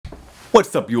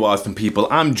What's up, you awesome people?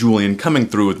 I'm Julian, coming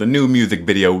through with a new music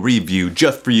video review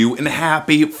just for you, and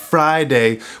happy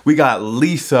Friday. We got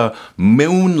Lisa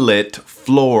Moonlit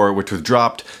Floor, which was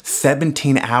dropped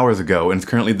 17 hours ago and is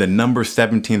currently the number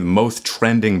 17th most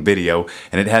trending video,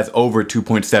 and it has over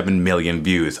 2.7 million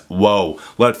views. Whoa,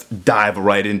 let's dive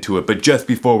right into it. But just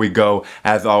before we go,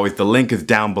 as always, the link is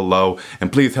down below,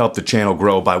 and please help the channel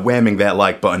grow by whamming that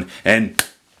like button and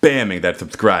bamming that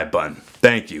subscribe button.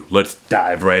 Thank you. Let's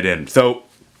dive right in. So,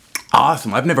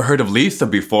 awesome. I've never heard of Lisa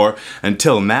before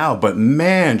until now, but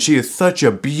man, she is such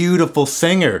a beautiful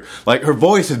singer. Like, her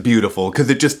voice is beautiful because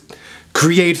it just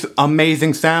creates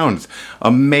amazing sounds.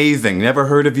 Amazing. Never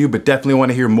heard of you, but definitely want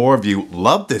to hear more of you.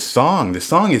 Love this song. The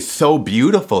song is so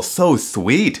beautiful, so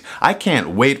sweet. I can't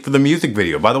wait for the music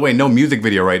video. By the way, no music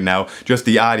video right now, just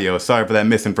the audio. Sorry for that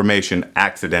misinformation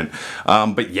accident.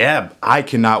 But yeah, I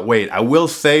cannot wait. I will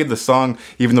say the song,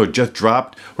 even though it just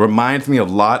dropped, reminds me a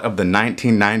lot of the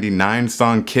 1999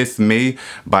 song Kiss Me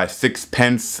by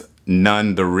Sixpence,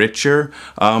 None the Richer,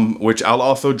 which I'll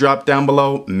also drop down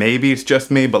below. Maybe it's just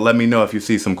me, but let me know if you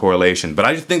see some correlation. But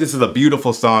I just think this is a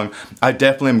beautiful song. I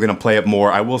definitely am going to play it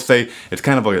more. I will say it's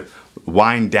kind of a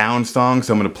wind down song,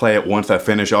 so I'm going to play it once I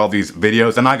finish all these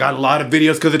videos. And I got a lot of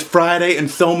videos because it's Friday and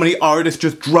so many artists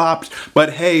just dropped.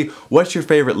 But hey, what's your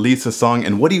favorite Lisa song,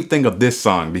 and what do you think of this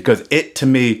song? Because it, to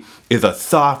me, is a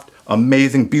soft,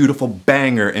 amazing, beautiful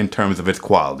banger in terms of its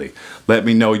quality. Let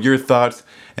me know your thoughts,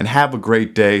 and have a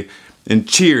great day. And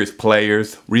cheers,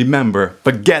 players. Remember,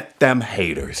 forget them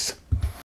haters.